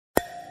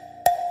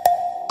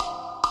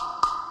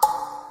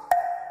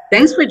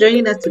Thanks for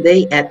joining us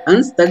today at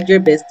Unstuck Your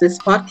Business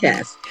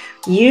podcast.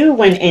 You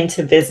went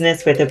into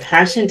business with a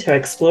passion to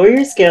explore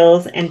your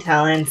skills and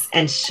talents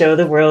and show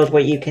the world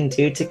what you can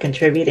do to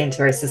contribute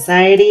into our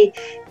society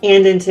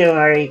and into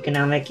our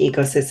economic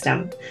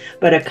ecosystem.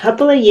 But a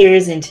couple of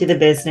years into the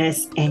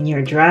business and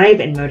your drive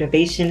and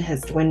motivation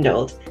has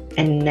dwindled,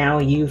 and now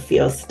you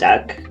feel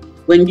stuck.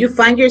 When you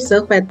find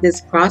yourself at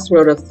this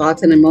crossroad of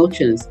thoughts and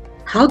emotions,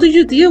 how do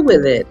you deal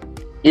with it?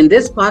 In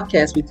this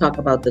podcast, we talk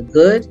about the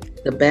good,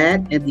 the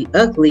bad, and the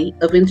ugly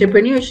of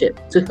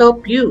entrepreneurship to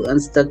help you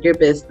unstuck your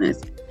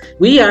business.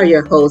 We are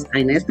your hosts,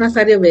 Inés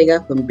Nazario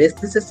Vega from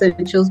Business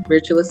Essentials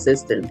Virtual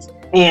Assistants.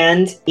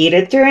 And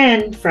Edith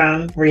Duran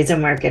from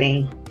Reason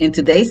Marketing. In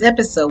today's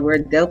episode, we're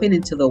delving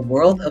into the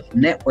world of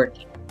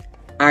networking.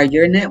 Are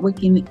your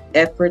networking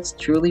efforts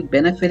truly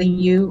benefiting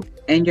you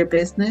and your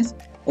business,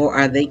 or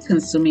are they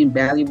consuming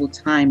valuable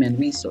time and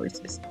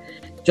resources?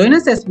 Join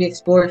us as we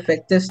explore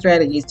effective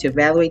strategies to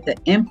evaluate the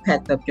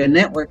impact of your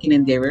networking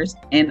endeavors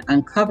and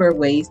uncover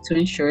ways to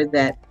ensure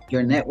that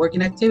your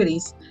networking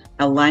activities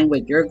align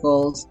with your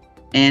goals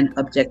and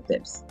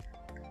objectives.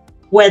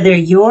 Whether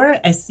you're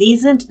a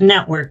seasoned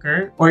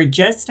networker or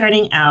just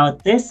starting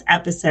out, this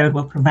episode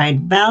will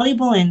provide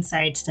valuable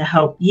insights to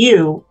help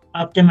you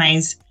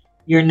optimize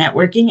your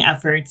networking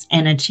efforts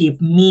and achieve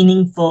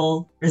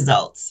meaningful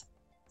results.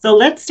 So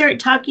let's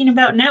start talking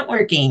about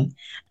networking.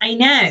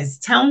 Inez,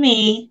 tell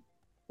me,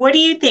 what do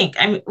you think?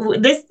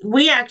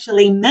 We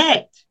actually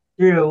met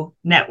through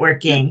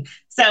networking.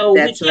 So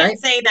That's we can't right.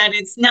 say that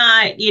it's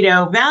not,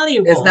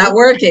 valuable. It's not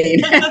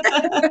working.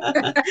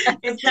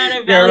 It's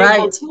not a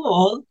valuable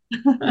tool.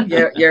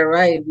 You're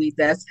right.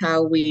 That's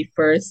how we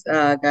first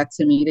got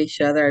to meet each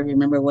other. I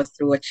remember it was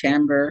through a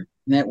chamber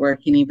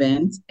networking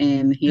event.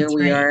 And here That's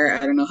we right. are, I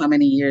don't know how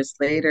many years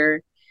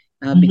later,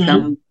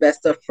 become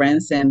best of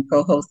friends and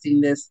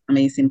co-hosting this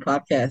amazing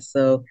podcast.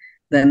 So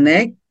the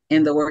net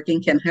and the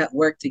working can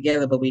work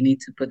together, but we need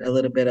to put a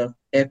little bit of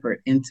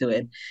effort into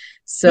it.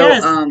 So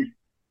yes,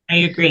 I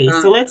agree.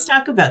 So let's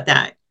talk about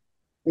that.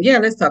 Yeah,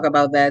 let's talk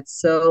about that.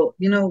 So,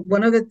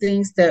 one of the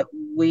things that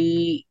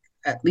we,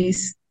 at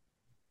least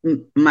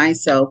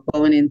myself,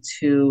 going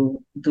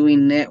into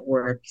doing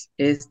networks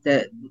is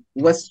that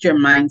what's your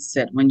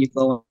mindset when you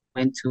go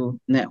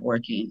into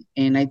networking?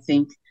 And I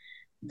think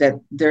that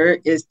there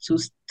is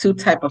two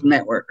type of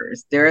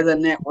networkers. There are the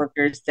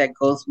networkers that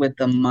goes with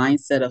the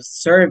mindset of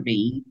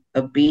serving,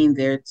 of being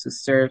there to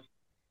serve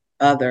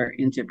other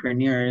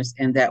entrepreneurs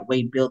and that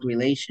way build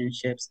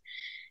relationships.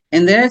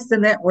 And there's the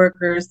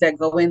networkers that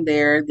go in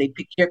there, they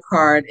pick your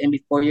card, and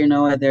before you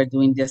know it, they're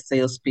doing their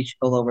sales pitch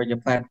all over your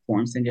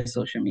platforms and your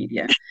social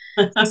media.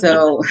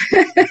 So,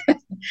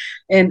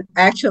 and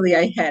actually,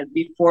 I had,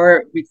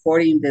 before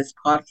recording this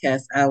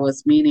podcast, I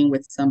was meeting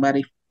with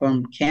somebody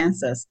from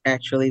Kansas,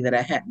 actually, that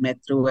I had met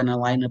through an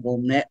Alignable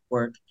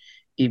Network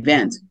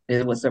event.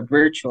 It was a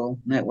virtual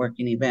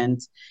networking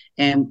event.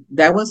 And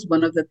that was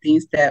one of the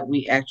things that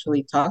we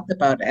actually talked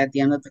about at the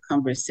end of the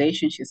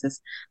conversation. She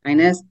says,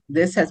 Inez,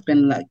 this has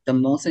been like the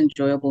most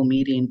enjoyable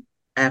meeting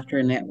after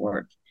a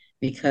network,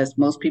 because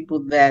most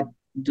people that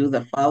do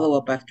the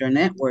follow-up after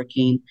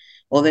networking,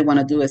 all they want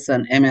to do is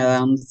an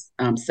MLM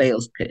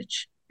sales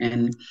pitch.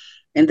 And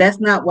that's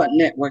not what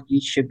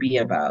networking should be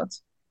about.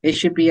 It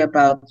should be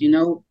about,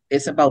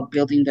 it's about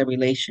building the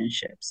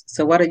relationships.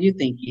 So what do you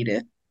think,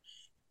 Edith?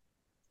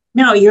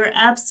 No, you're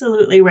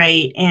absolutely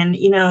right. And,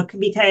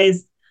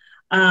 because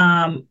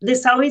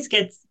this always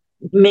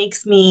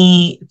makes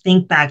me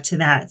think back to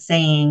that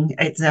saying.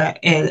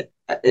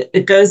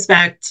 It goes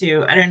back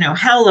to, I don't know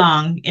how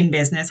long in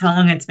business, how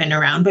long it's been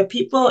around, but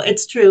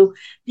it's true.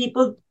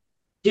 People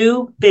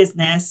do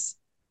business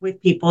with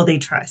people they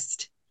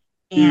trust.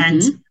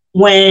 And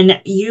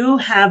when you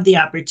have the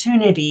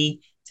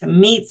opportunity to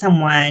meet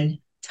someone,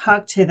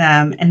 talk to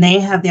them, and they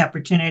have the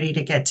opportunity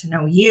to get to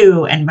know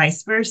you and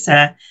vice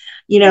versa,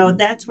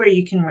 that's where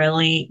you can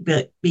really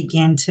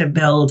begin to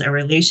build a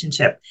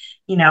relationship,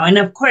 and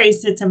of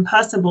course it's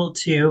impossible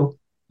to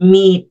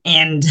meet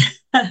and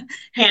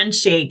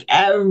handshake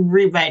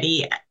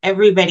everybody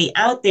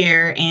out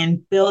there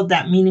and build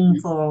that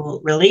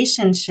meaningful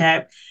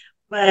relationship.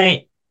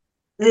 But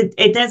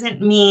it doesn't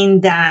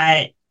mean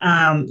that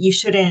you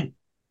shouldn't,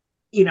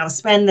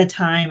 spend the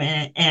time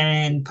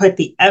and put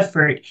the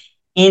effort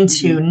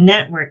into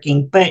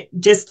networking. But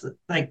just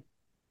like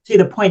to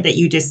the point that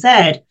you just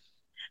said,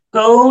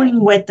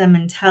 going with the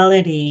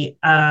mentality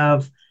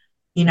of,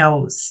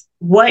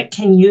 what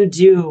can you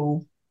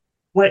do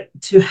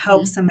to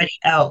help somebody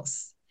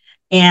else?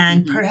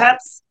 And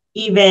perhaps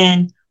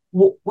even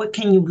what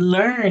can you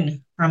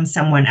learn from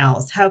someone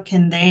else? How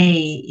can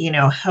they,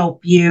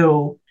 help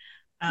you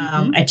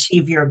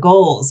achieve your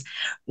goals?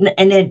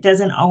 And it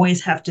doesn't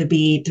always have to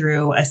be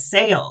through a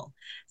sale.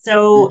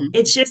 So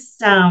it's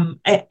just,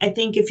 I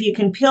think if you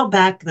can peel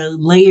back the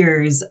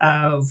layers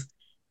of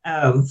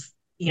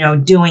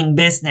doing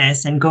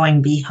business and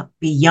going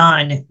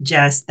beyond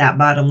just that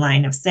bottom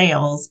line of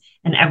sales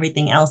and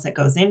everything else that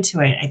goes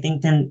into it, I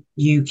think then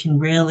you can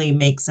really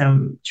make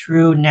some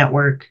true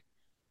network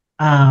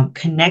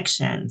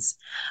connections.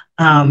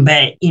 Hmm.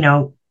 But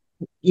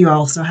you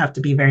also have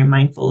to be very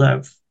mindful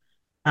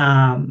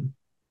um,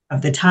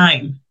 of the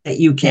time that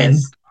you can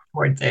Yes.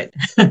 towards it.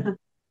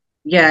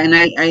 Yeah, and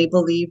I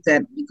believe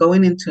that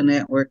going into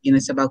networking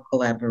is about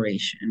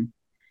collaboration.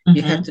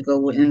 You have Hmm. to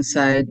go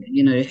inside,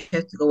 you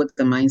have to go with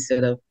the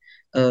mindset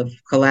of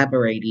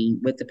collaborating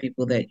with the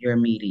people that you're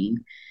meeting.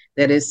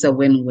 That is a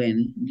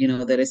win-win,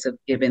 that is a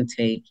give and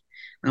take.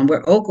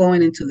 We're all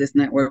going into this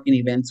networking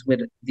events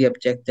with the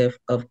objective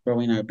of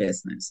growing our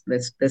business.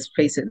 Let's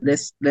face it,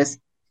 let's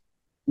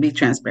be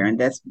transparent.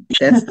 That's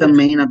the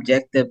main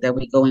objective that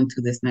we go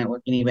into this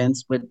networking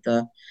events with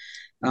the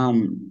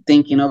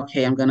thinking,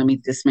 okay, I'm going to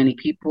meet this many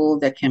people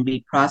that can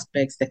be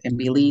prospects, that can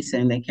be leads,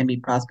 and they can be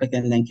prospect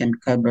and then can be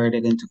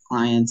converted into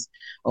clients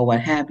or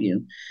what have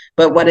you.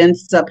 But what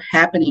ends up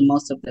happening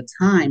most of the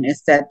time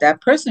is that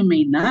that person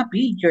may not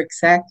be your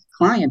exact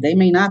client. They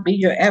may not be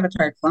your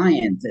avatar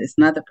client. It's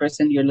not the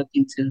person you're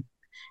looking to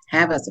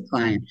have as a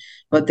client,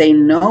 but they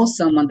know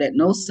someone that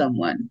knows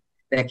someone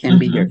that can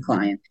be your Hmm.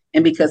 client.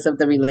 And because of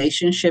the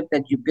relationship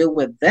that you build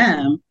with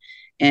them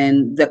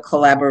and the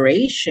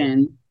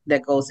collaboration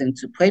that goes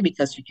into play,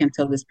 because you can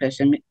tell this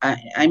person,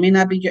 I may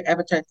not be your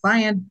avatar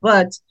client,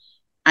 but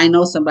I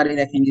know somebody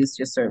that can use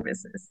your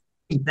services.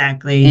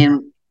 Exactly.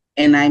 And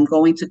and I'm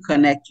going to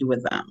connect you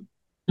with them.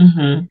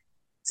 Hmm.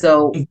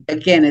 So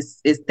again,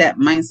 it's that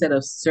mindset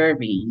of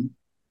serving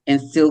and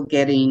still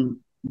getting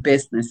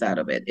business out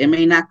of it. It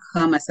may not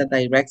come as a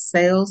direct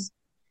sales,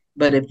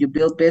 but if you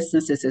build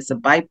businesses, it's a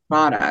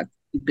byproduct.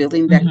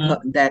 Building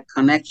Hmm. that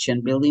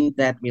connection, building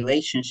that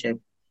relationship.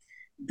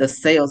 The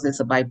sales is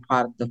a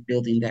byproduct of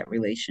building that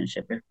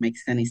relationship. If it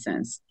makes any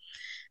sense.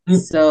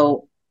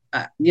 So,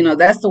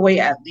 that's the way,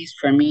 at least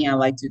for me, I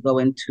like to go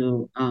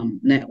into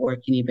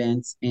networking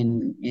events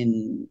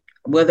in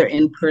whether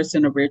in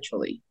person or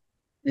virtually.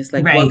 It's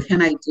like, what Right.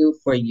 can I do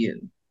for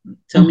you?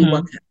 Tell me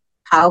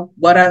Hmm.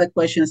 what are the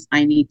questions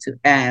I need to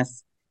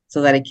ask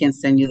so that I can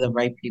send you the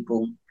right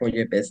people for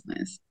your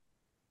business.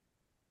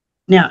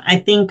 No, I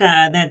think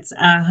that's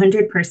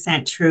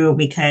 100% true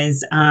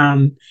because,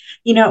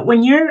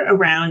 when you're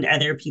around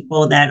other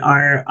people that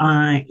are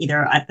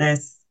either at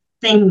the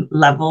same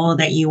level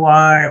that you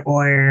are,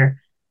 or,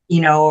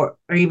 or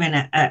even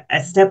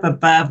a step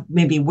above,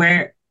 maybe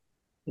where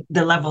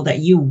the level that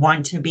you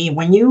want to be,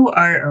 when you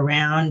are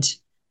around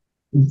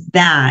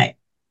that,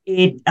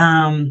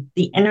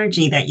 the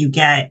energy that you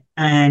get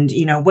and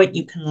what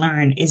you can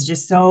learn is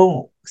just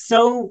so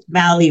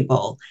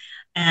valuable.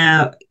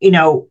 You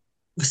know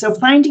so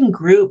finding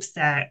groups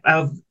that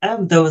of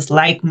those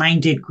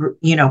like-minded group,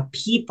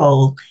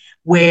 people,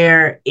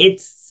 where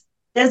it's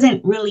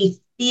doesn't really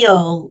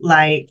feel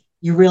like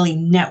you're really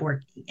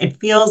networking. It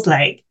feels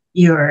like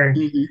you're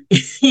Hmm.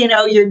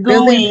 you're Building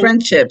going.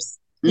 friendships.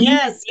 Hmm.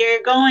 Yes,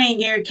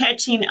 you're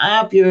catching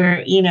up,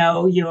 you're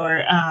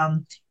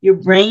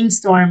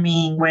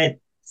brainstorming with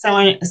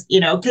someone,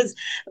 because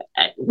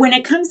when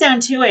it comes down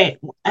to it,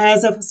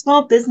 as a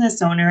small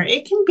business owner,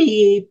 it can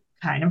be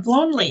kind of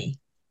lonely.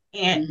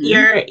 And Hmm.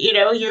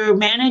 you're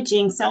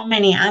managing so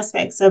many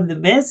aspects of the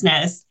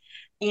business,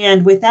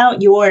 and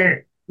without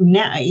your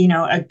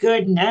a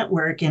good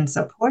network and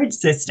support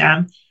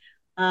system,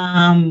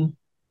 um,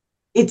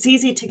 it's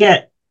easy to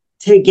get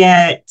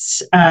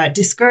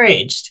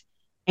discouraged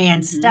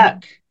and Hmm.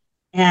 stuck.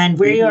 And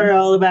we are Hmm.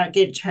 all about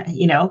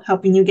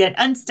helping you get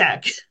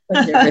unstuck.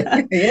 Yeah,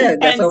 that's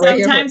And what we're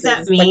here for, sometimes to that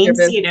unstuck your means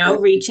business.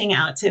 reaching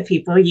out to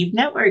people you've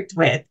networked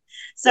with.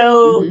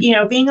 So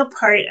Hmm. being a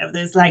part of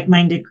those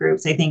like-minded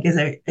groups, I think,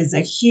 is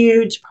a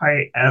huge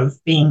part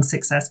of being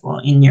successful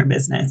in your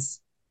business.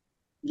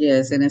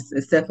 Yes, and it's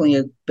definitely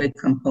a big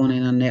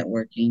component on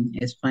networking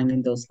is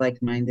finding those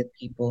like-minded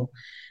people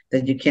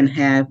that you can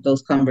have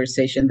those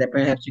conversations that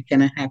perhaps you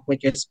cannot have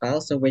with your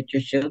spouse or with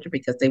your children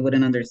because they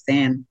wouldn't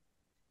understand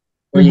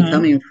where you're Hmm.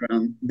 coming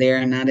from. They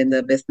are not in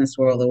the business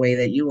world the way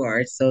that you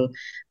are. So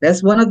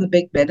that's one of the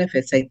big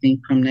benefits I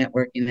think from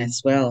networking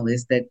as well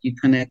is that you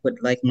connect with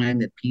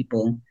like-minded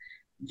people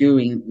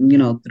during,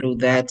 through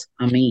that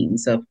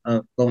means of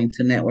going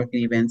to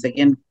networking events.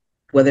 Again,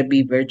 whether it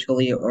be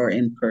virtually or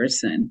in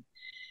person.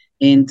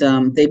 And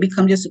they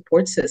become your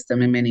support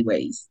system in many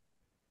ways.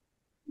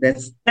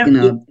 That's,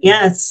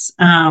 Yes.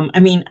 I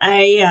mean,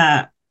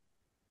 I've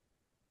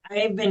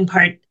been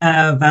part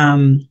of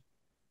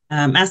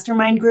a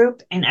mastermind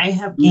group, and I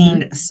have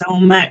gained mhm, so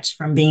much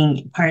from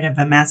being part of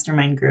a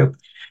mastermind group.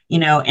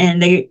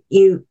 And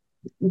you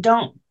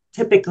don't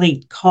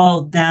typically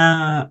call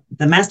the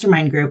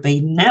mastermind group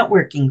a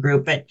networking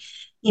group, but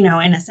in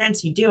a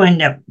sense, you do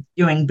end up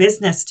doing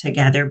business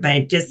together.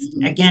 But just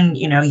mhm, again,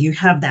 you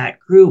have that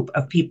group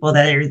of people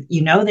that are,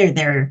 they're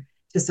there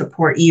to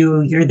support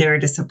you. You're there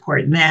to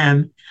support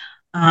them,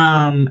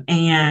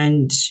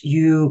 and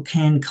you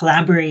can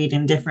collaborate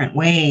in different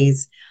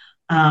ways,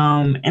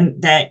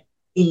 and that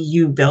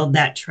you build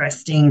that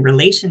trusting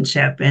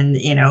relationship. And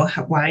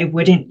why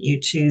wouldn't you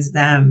choose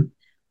them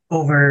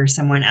over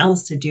someone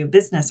else to do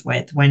business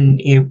with when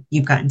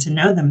you've gotten to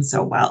know them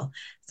so well?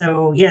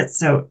 So yes,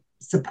 so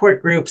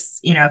support groups,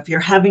 if you're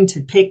having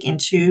to pick and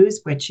choose,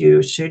 which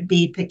you should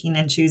be picking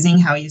and choosing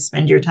how you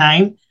spend your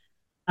time,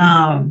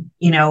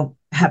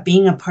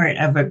 being a part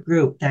of a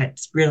group that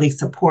really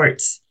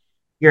supports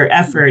your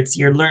efforts,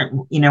 your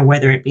learn,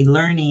 whether it be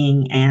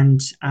learning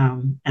and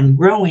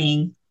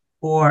growing,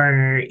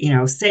 or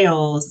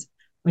sales,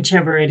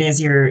 whichever it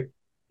is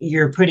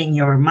you're putting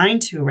your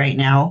mind to right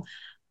now.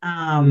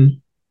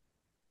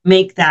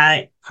 Make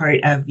that part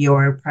of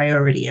your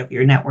priority of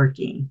your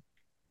networking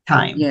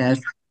time.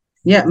 Yes.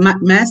 Yeah,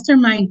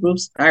 mastermind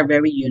groups are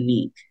very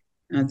unique.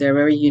 They're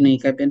very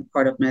unique. I've been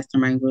part of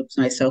mastermind groups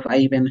myself. I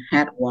even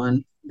had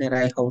one that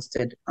I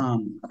hosted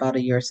about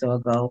a year or so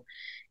ago.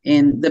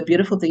 And the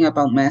beautiful thing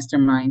about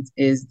masterminds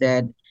is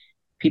that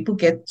people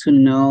get to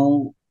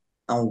know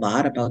a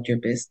lot about your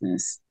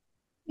business,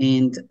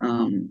 and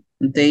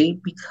they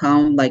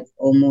become like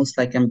almost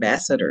like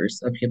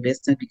ambassadors of your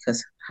business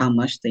because how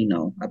much they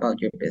know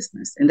about your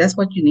business. And that's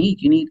what you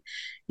need,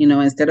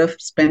 instead of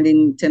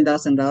spending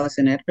 $10,000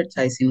 in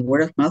advertising,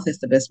 word of mouth is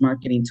the best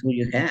marketing tool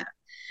you have.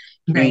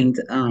 Right.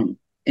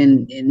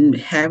 And in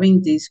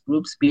having these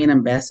groups being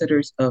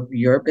ambassadors of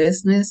your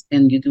business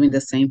and you doing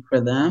the same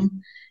for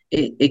them,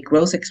 it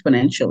grows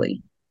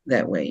exponentially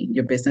that way.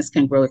 Your business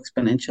can grow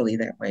exponentially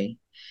that way.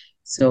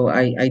 So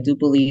I do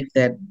believe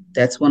that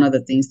that's one of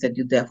the things that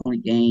you definitely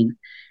gain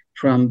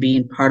from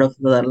being part of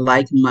the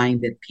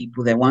like-minded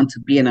people that want to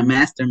be in a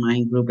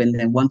mastermind group and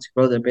then want to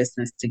grow their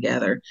business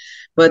together.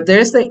 But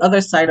there's the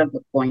other side of the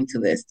coin to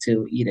this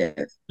too,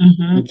 Edith.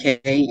 Mm-hmm.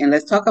 Okay, and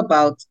let's talk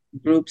about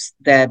groups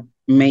that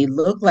may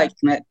look like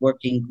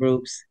networking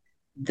groups.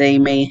 They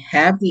may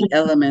have the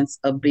elements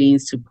of being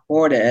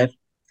supportive,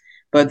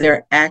 but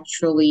they're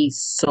actually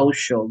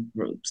social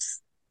groups.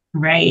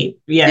 Right.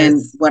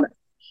 And Yes.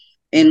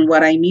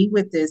 what I mean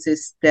with this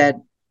is that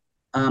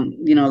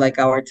like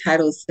our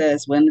title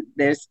says, when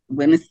there's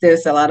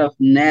a lot of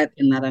net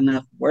and not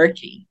enough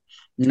working.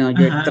 You're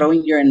Uh-huh.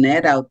 throwing your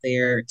net out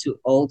there to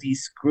all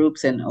these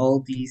groups and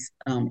all these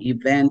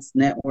events,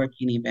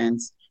 networking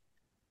events,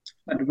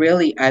 but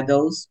really, are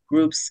those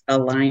groups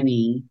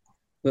aligning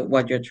with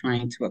what you're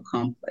trying to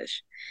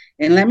accomplish?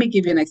 And let me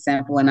give you an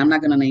example, and I'm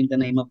not going to name the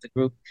name of the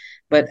group,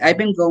 but I've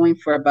been going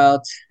for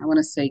about, I want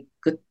to say,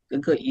 a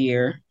good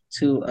year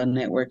to a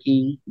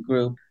networking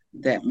group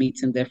that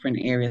meets in different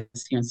areas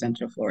here in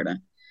Central Florida.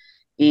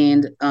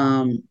 And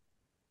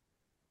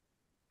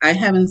I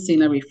haven't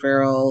seen a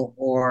referral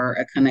or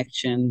a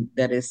connection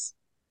that is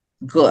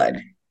good,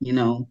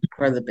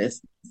 for the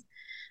business.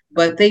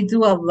 But they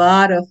do a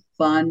lot of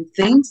fun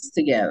things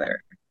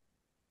together.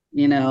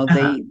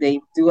 Uh-huh. They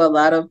do a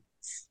lot of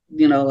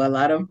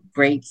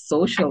great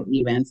social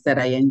events that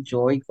I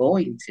enjoy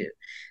going to.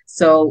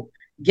 So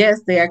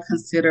yes, they are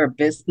considered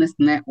business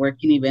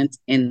networking events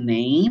in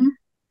name,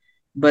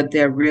 but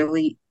they're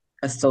really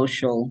a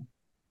social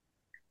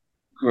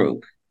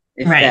group,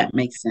 if Right. that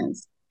makes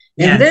sense.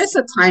 And Yes. there's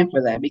a time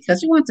for that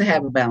because you want to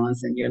have a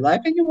balance in your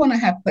life and you want to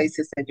have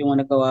places that you want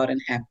to go out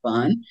and have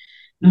fun.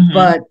 Mm-hmm.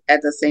 But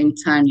at the same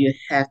time, you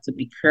have to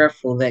be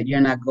careful that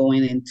you're not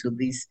going into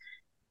these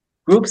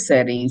group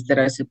settings that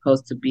are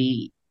supposed to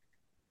be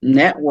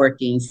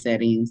networking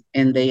settings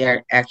and they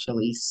are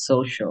actually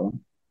social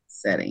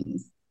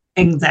settings.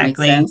 Make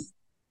Exactly. sense?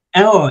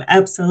 Oh,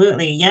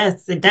 absolutely.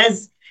 Yes, it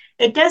does.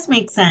 It does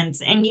make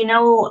sense. And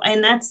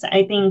and that's,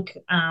 I think,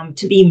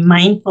 to be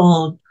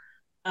mindful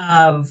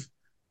of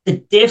the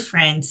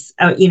difference,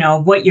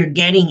 what you're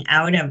getting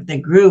out of the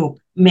group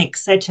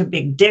makes such a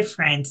big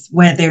difference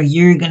whether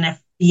you're going to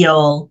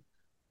feel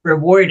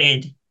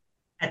rewarded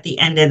at the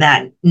end of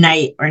that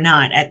night or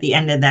not at the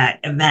end of that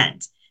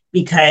event.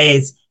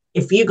 Because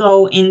if you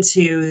go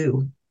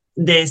into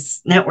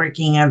this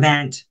networking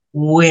event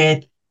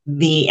with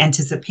the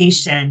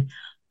anticipation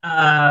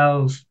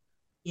of,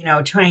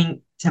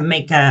 trying to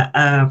make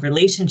a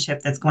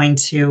relationship that's going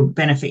to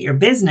benefit your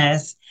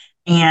business,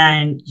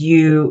 and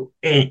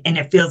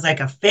it feels like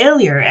a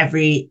failure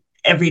every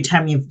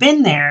time you've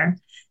been there,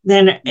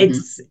 then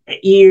Mm-hmm.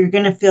 you're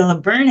going to feel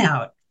a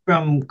burnout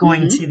from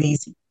going to Mm-hmm.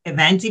 these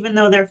events, even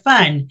though they're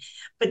fun.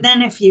 But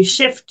then if you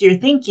shift your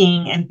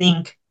thinking and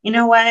think, you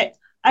know what,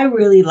 I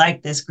really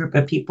like this group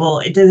of people.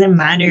 It doesn't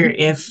matter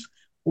Mm-hmm. if,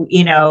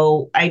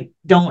 I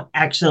don't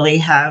actually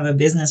have a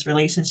business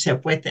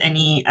relationship with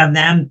any of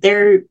them.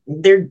 They're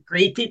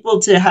great people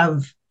to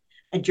have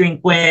a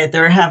drink with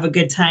or have a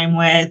good time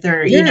with,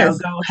 or, Yes.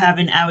 go have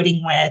an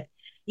outing with.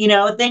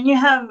 Then you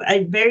have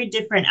a very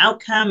different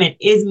outcome. It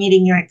is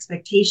meeting your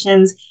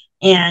expectations,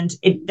 and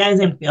you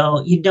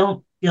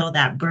don't feel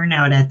that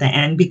burnout at the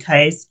end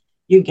because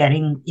you're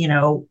getting,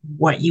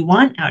 what you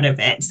want out of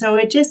it. So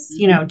it just,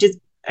 Mm-hmm. just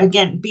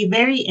again, be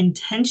very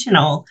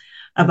intentional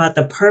about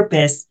the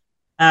purpose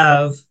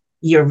of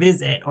your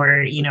visit,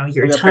 or, your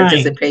Your time.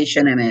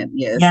 participation in it.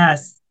 Yes.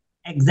 Yes,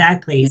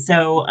 exactly.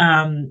 So,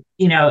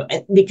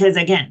 because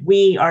again,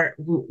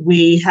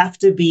 we have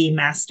to be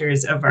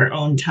masters of our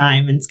own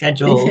time and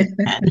schedule.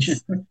 And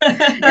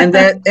and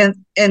that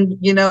and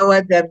you know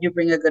what, Deb, you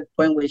bring a good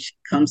point which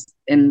comes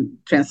in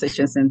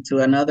transitions into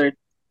another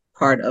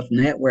part of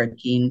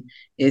networking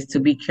is to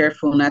be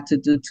careful not to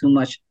do too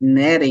much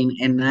netting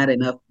and not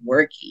enough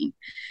working.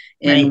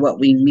 And Right. what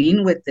we mean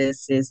with this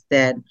is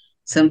that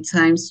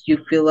sometimes you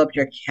fill up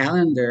your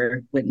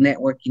calendar with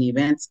networking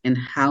events, and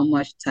how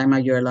much time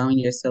are you allowing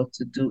yourself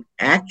to do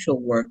actual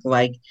work,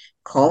 like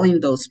calling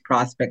those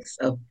prospects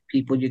of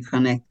people you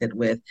connected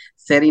with,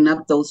 setting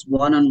up those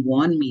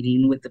one-on-one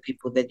meeting with the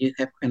people that you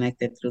have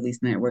connected through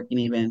these networking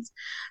events.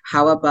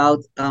 How about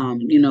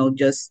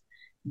just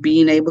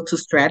being able to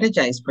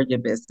strategize for your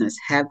business,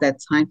 have that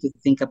time to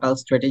think about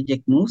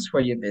strategic moves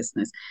for your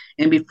business.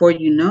 And before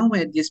you know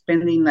it, you're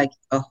spending like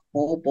a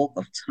whole bulk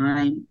of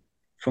time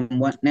from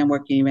one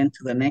networking event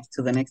to the next,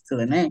 to the next, to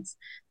the next.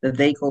 The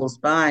day goes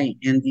by,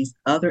 and these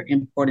other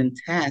important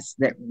tasks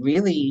that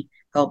really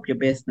help your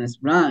business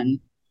run,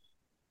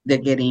 they're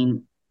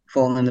getting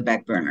fall on the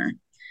back burner.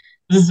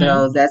 Mm-hmm.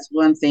 So that's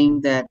one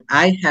thing that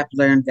I have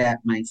learned that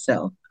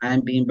myself.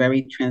 I'm being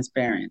very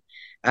transparent.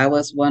 I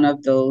was one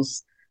of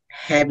those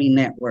heavy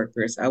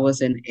networkers. I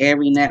was in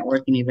every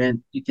networking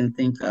event you can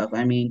think of.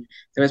 I mean,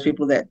 there was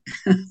people that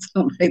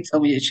somebody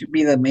told me you should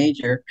be the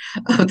major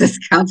of this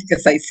county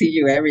because I see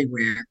you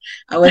everywhere.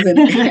 I was in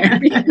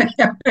every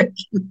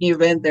networking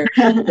event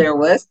there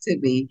was to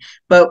be.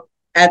 But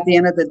at the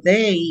end of the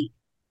day,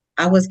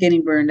 I was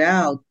getting burned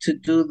out to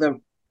do the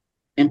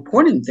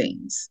important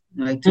things,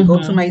 like to go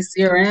to Mm-hmm. my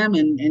CRM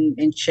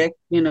and check,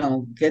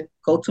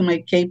 go to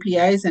my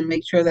KPIs and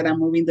make sure that I'm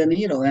moving the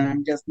needle and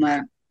I'm just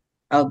not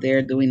out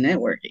there doing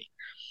networking.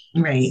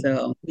 Right.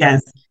 So,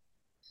 Yes.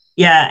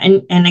 Yeah.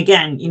 And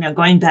again,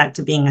 going back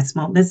to being a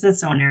small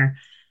business owner,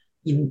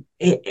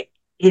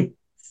 it's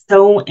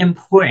so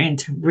important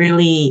to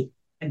really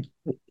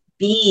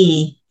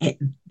be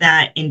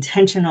that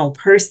intentional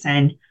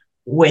person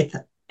with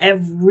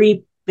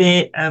every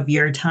bit of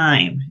your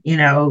time. We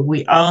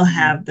all mhm,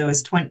 have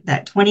those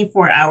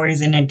 24 hours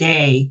in a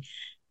day.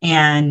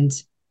 And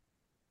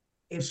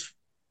if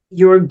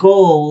your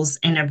goals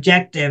and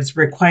objectives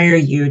require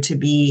you to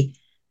be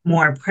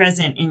more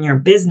present in your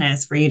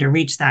business for you to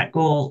reach that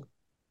goal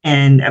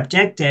and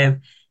objective,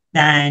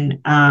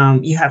 then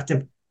you have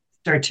to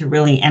start to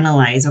really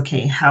analyze,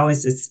 okay, how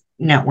is this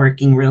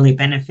networking really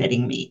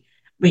benefiting me?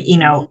 But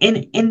mhm,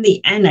 in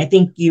the end, I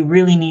think you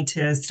really need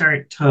to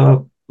start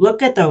to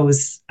look at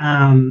those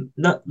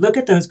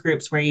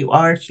groups where you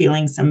are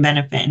feeling some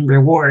benefit and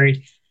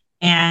reward,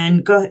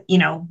 and go,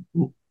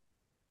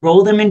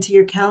 roll them into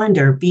your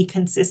calendar, be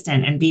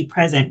consistent and be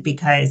present,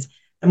 because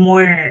the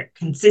more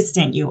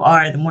consistent you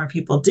are, the more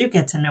people do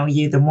get to know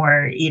you, the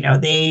more,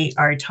 they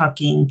are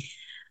talking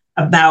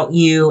about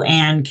you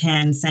and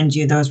can send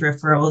you those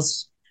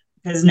referrals.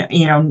 Because,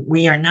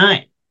 we are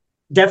not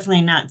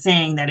definitely not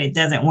saying that it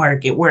doesn't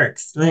work. It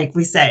works. Like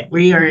we said,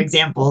 we are mhm.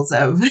 examples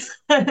of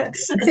a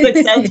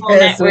successful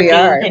Yes, we networking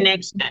are.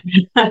 connection.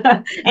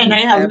 And I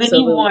have many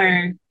Absolutely.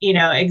 more,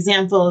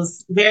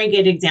 examples, very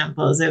good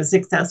examples of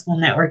successful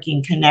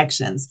networking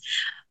connections.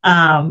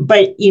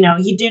 But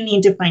you do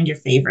need to find your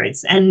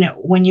favorites. And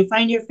when you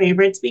find your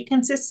favorites, be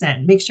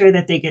consistent. Make sure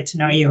that they get to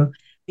know you,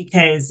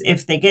 because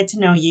if they get to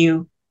know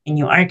you and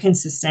you are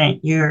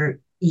consistent,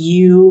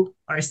 you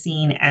are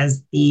seen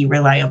as the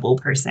reliable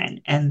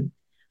person,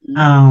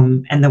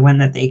 Mhm. and the one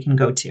that they can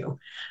go to.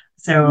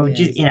 So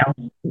just, Yes.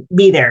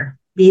 be there.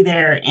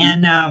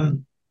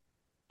 Mhm.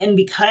 And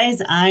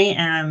because I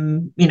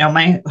am,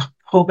 my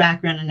whole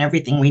background and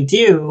everything we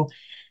do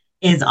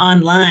is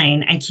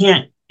online, I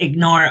can't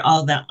ignore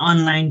all the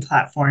online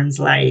platforms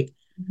like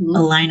Mhm.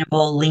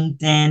 Alignable,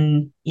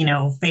 LinkedIn,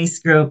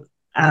 Facebook,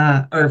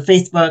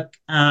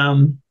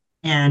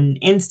 and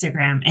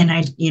Instagram.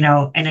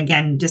 And and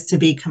again, just to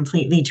be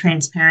completely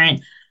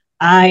transparent,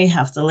 I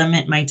have to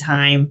limit my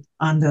time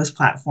on those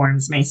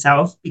platforms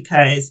myself,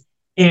 because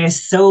it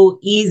is so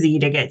easy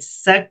to get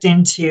sucked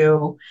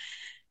into,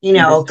 And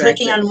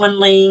clicking distracted. on one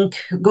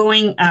link,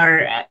 going,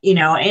 or,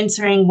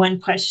 answering one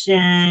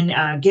question,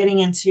 getting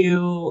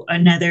into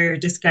another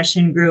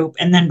discussion group.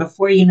 And then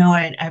before you know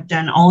it, I've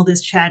done all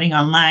this chatting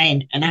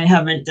online and I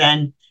haven't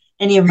done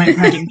any of my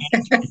project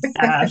management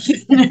stuff.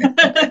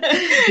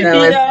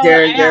 No, it's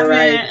I you're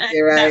right. haven't,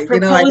 You're that right.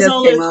 I just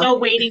proposal came is off. still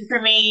waiting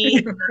for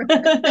me.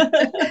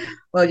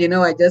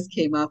 Well, I just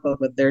came off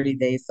of a 30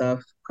 days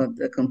of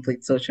the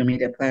complete social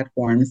media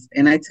platforms.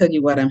 And I tell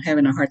you what, I'm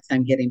having a hard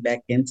time getting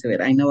back into it.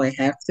 I know I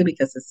have to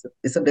because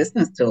it's a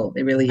business tool.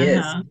 It really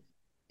is. Uh-huh.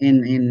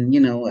 And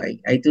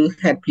I do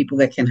have people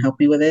that can help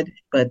me with it,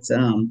 but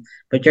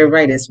you're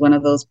right. It's one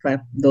of those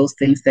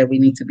things that we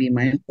need to be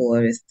mindful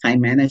of is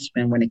time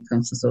management when it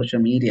comes to social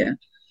media and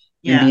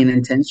Yeah, being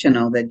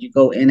intentional that you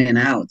go in and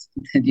out,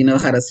 that you know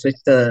how to switch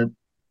the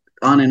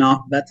on and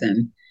off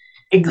button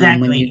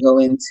when you exactly. go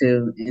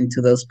into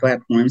those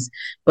platforms.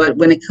 But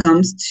when it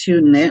comes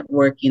to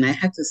networking, I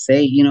have to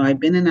say, I've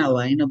been in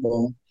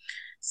Alignable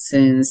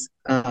since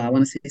I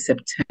want to say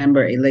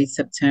September, late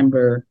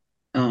September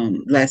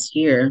last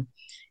year,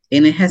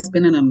 and it has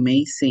been an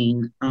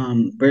amazing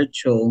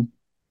virtual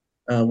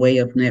way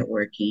of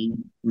networking.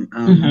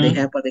 They Hmm.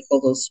 have what they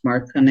call those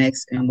smart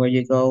connects, and where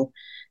you go.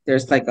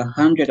 there's like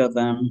 100 of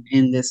them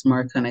in this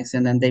Smart Connects,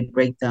 and then they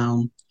break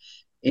down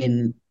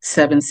in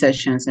 7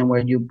 sessions, and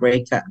where you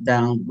break that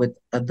down with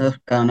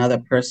another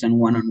person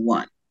one on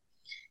one.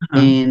 Uh-huh.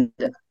 And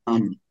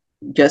um,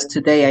 just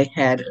today, I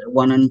had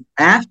one on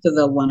after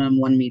the one on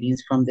one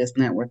meetings from this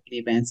networking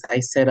events. I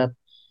set up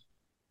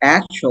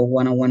actual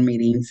one-on-one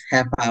meetings,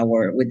 half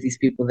hour with these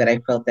people that I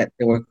felt that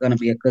they were going to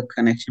be a good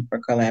connection for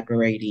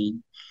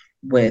collaborating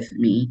with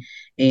me.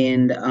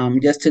 And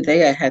just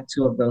today, I had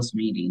two of those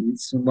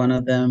meetings. One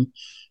of them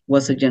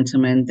was a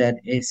gentleman that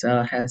is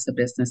has a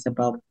business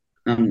about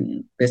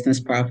business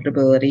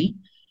profitability,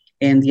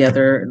 and the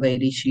other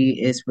lady,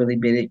 she is really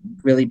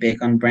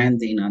big on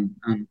branding,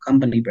 on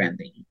company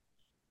branding.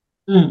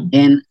 Mm.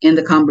 And in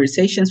the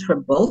conversations for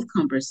both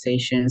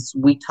conversations,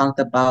 we talked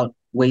about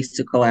ways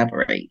to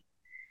collaborate.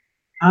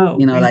 Oh,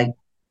 great. Like,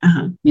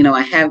 Uh-huh.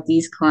 I have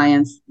these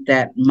clients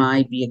that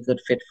might be a good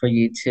fit for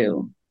you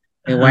too.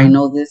 Or I Uh-huh.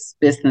 know this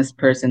business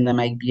person that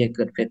might be a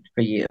good fit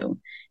for you.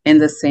 In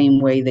the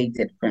same way they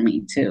did for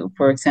me too.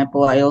 For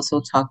example, I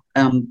also talked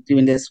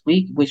during this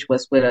week, which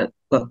was with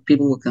what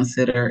people would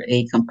consider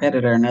a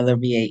competitor, another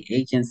VA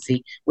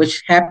agency,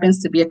 which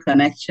happens to be a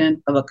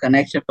connection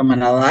from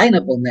an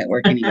alignable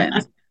networking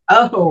event.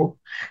 Oh,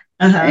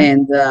 uh-huh.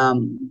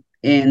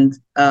 And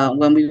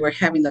when we were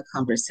having the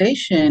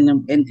conversation,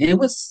 and it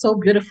was so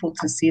beautiful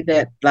to see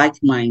that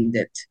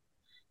like-minded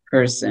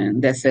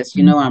person that says,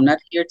 Mm. I'm not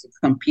here to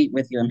compete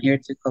with you, I'm here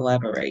to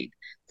collaborate.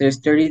 There's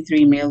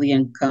 33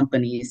 million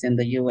companies in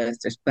the US.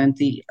 There's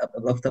plenty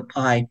of the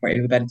pie for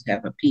everybody to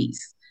have a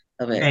piece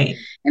of it. Right.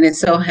 And it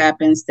so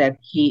happens that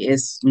he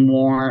is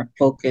more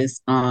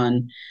focused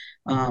on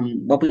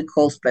what we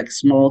call like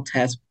small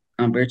task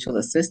virtual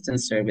assistant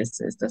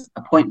services, the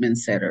appointment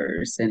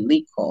setters and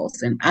lead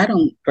calls. And I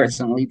don't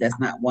personally, that's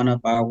not one of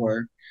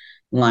our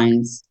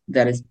lines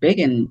that is big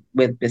in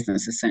with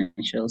business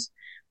essentials.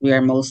 We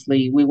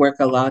work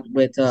a lot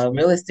with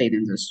real estate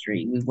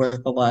industry. We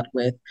work a lot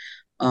with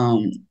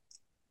um,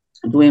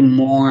 doing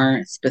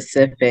more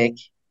specific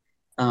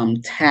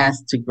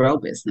tasks to grow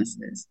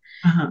businesses.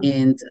 Uh-huh.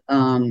 And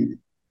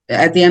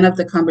at the end of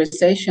the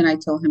conversation, I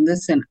told him,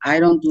 listen, I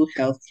don't do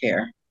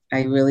healthcare.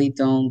 I really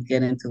don't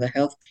get into the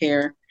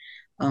healthcare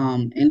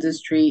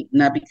industry,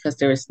 not because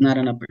there is not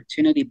an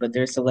opportunity, but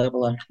there's a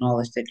level of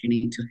knowledge that you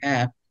need to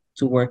have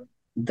to work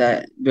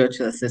the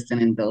virtual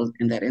assistant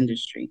in that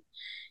industry.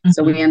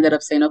 So we Mhm. ended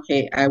up saying,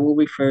 okay, I will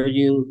refer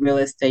you real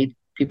estate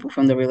people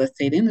from the real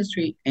estate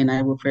industry, and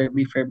I will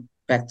refer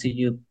back to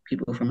you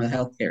people from the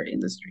healthcare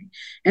industry.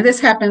 And this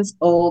happens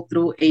all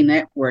through a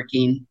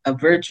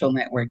virtual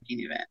networking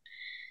event.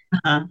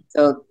 Uh-huh.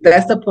 So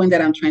that's the point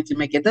that I'm trying to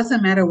make. It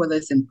doesn't matter whether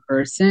it's in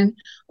person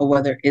or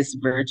whether it's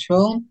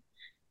virtual.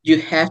 You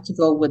have to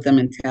go with the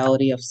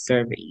mentality of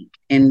serving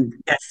and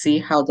Yeah. see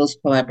how those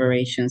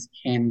collaborations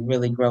can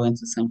really grow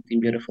into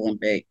something beautiful and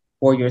big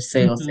for your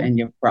sales Mhm. and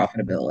your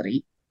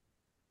profitability.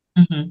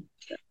 Mhm.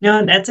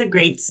 No, that's a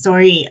great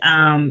story,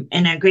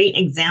 and a great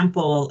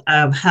example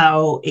of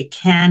how it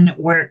can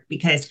work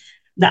because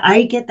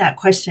I get that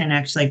question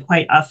actually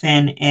quite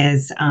often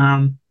is,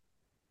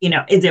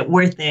 is it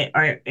worth it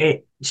or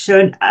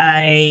should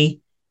I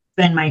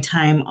spend my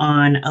time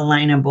on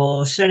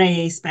Alignable? Should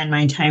I spend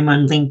my time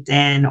on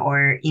LinkedIn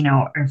or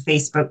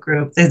Facebook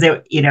groups? Is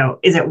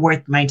it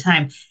worth my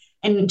time?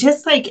 And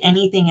just like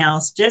anything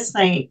else, just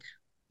like,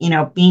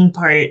 being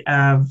part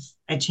of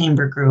a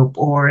chamber group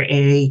or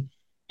any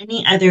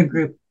other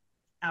group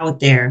out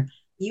there,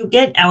 you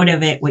get out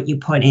of it what you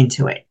put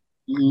into it.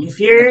 If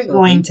you're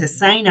going Absolutely. to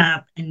sign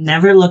up and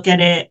never look at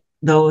it,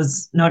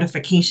 those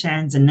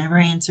notifications, and never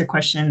answer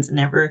questions, and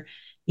never,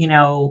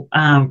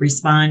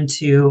 respond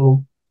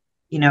to,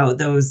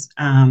 those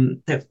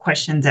the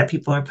questions that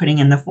people are putting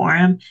in the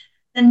forum,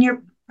 then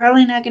you're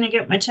probably not going to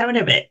get much out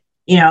of it.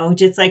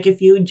 Just like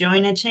if you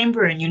join a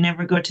chamber and you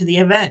never go to the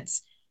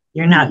events,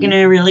 you're not going to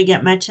Mhm. really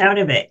get much out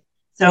of it.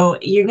 So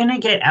you're going to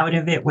get out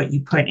of it what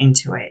you put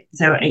into it.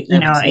 So, it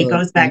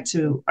goes back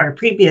Absolutely. to our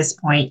previous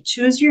point.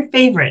 Choose your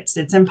favorites.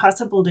 It's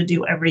impossible to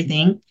do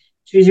everything.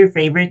 Choose your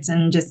favorites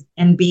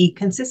and be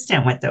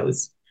consistent with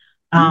those.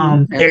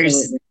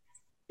 There's,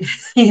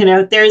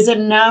 Absolutely. there's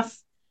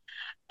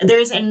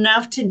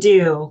enough to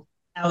do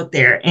out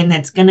there, and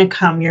it's going to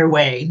come your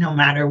way no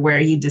matter where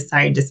you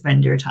decide to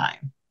spend your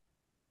time.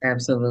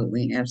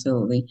 Absolutely.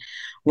 Absolutely.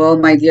 Well,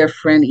 my dear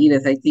friend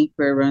Edith, I think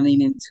we're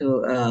running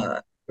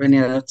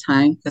out of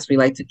time because we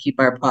like to keep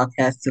our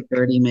podcast to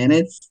 30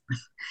 minutes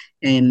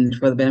and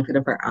for the benefit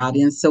of our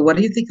audience. So what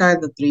do you think are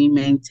the three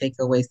main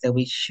takeaways that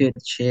we should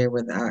share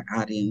with our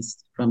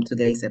audience from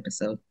today's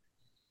episode?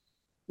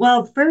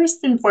 Well,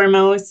 first and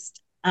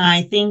foremost,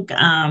 I think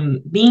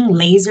being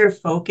laser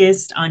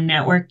focused on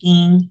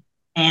networking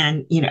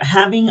and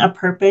having a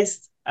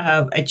purpose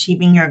of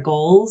achieving your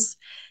goals,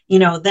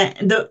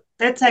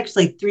 that's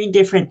actually three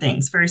different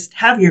things. First,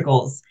 have your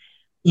goals,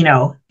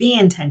 be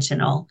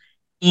intentional,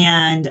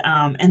 and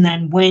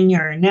then when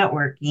you're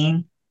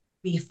networking,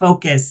 be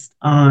focused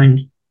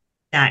on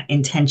that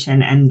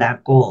intention and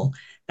that goal.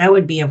 That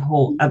would be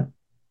one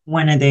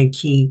of the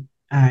key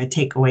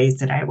takeaways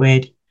that I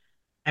would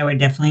I would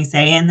definitely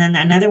say. And then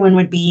another one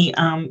would be,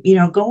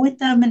 go with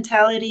the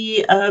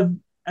mentality of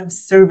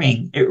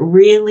serving. It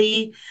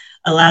really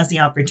allows the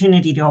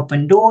opportunity to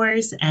open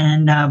doors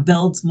and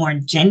builds more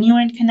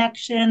genuine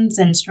connections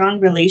and strong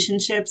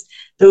relationships.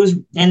 Those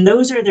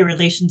are the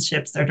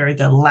relationships that are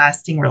the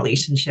lasting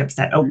relationships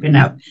that open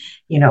up,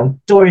 Mhm.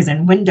 doors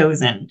and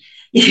windows and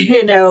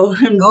and All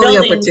the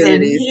buildings and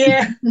opportunities.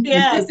 here,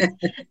 yes,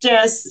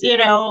 just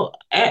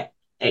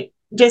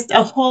just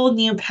a whole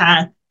new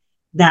path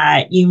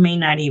that you may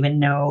not even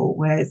know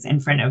was in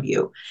front of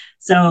you.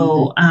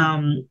 So,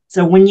 Mhm.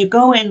 so when you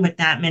go in with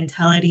that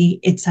mentality,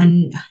 it's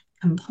a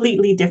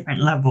completely different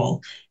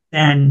level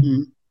than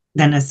Mhm.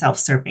 than a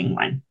self-serving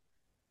one.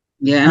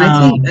 Yeah, and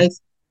I think Um, I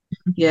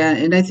yeah,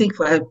 and I think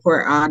for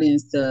our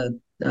audience,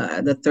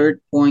 the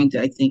third point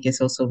I think is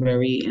also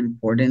very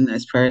important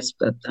as far as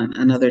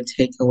another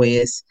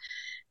takeaway is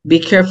be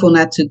careful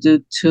not to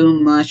do too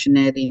much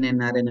netting and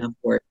not enough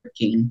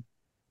working.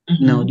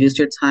 mhm, Use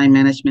your time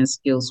management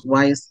skills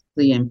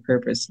wisely and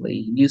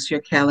purposely. Use your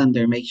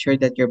calendar. Make sure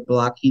that you're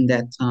blocking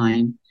that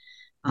time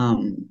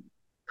um,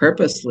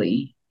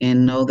 purposely,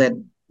 and know that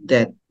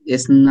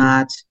it's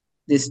not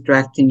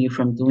distracting you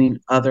from doing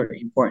other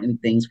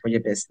important things for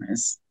your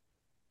business.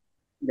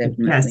 yes,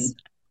 Definitely.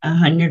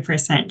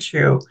 100%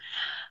 true.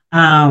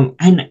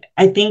 And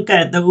I think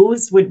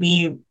those would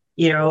be,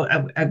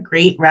 a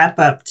great wrap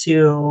up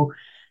to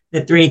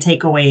the three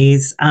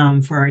takeaways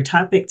for our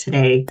topic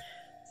today.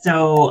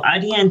 So,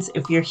 audience,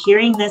 if you're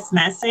hearing this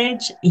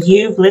message,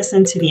 you've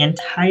listened to the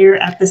entire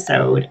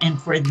episode.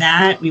 And for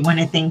that, we want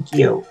to thank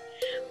you.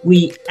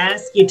 We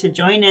ask you to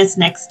join us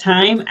next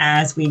time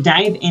as we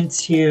dive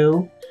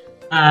into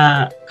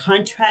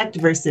contract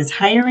versus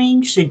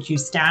hiring. Should you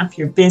staff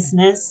your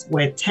business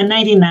with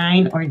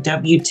 1099 or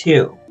W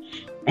 2?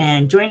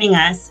 And joining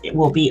us it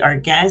will be our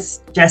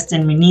guest,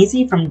 Justin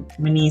Munizzi from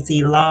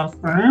Munizzi Law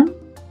Firm.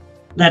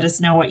 Let us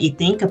know what you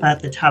think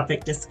about the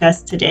topic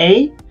discussed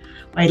today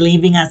by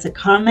leaving us a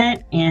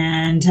comment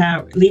and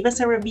leave us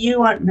a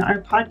review on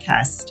our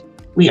podcast.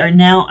 We are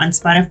now on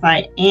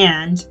Spotify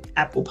and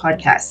Apple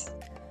Podcasts.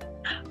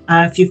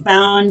 If you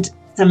found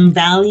some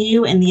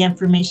value in the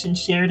information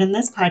shared in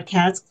this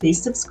podcast,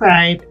 please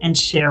subscribe and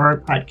share our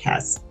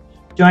podcast.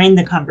 Join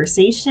the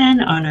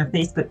conversation on our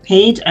Facebook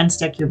page,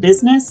 Unstuck Your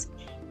Business,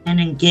 and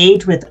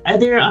engage with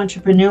other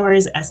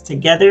entrepreneurs as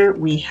together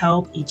we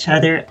help each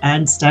other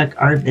unstuck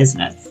our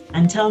business.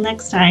 Until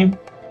next time.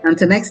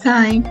 Until next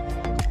time.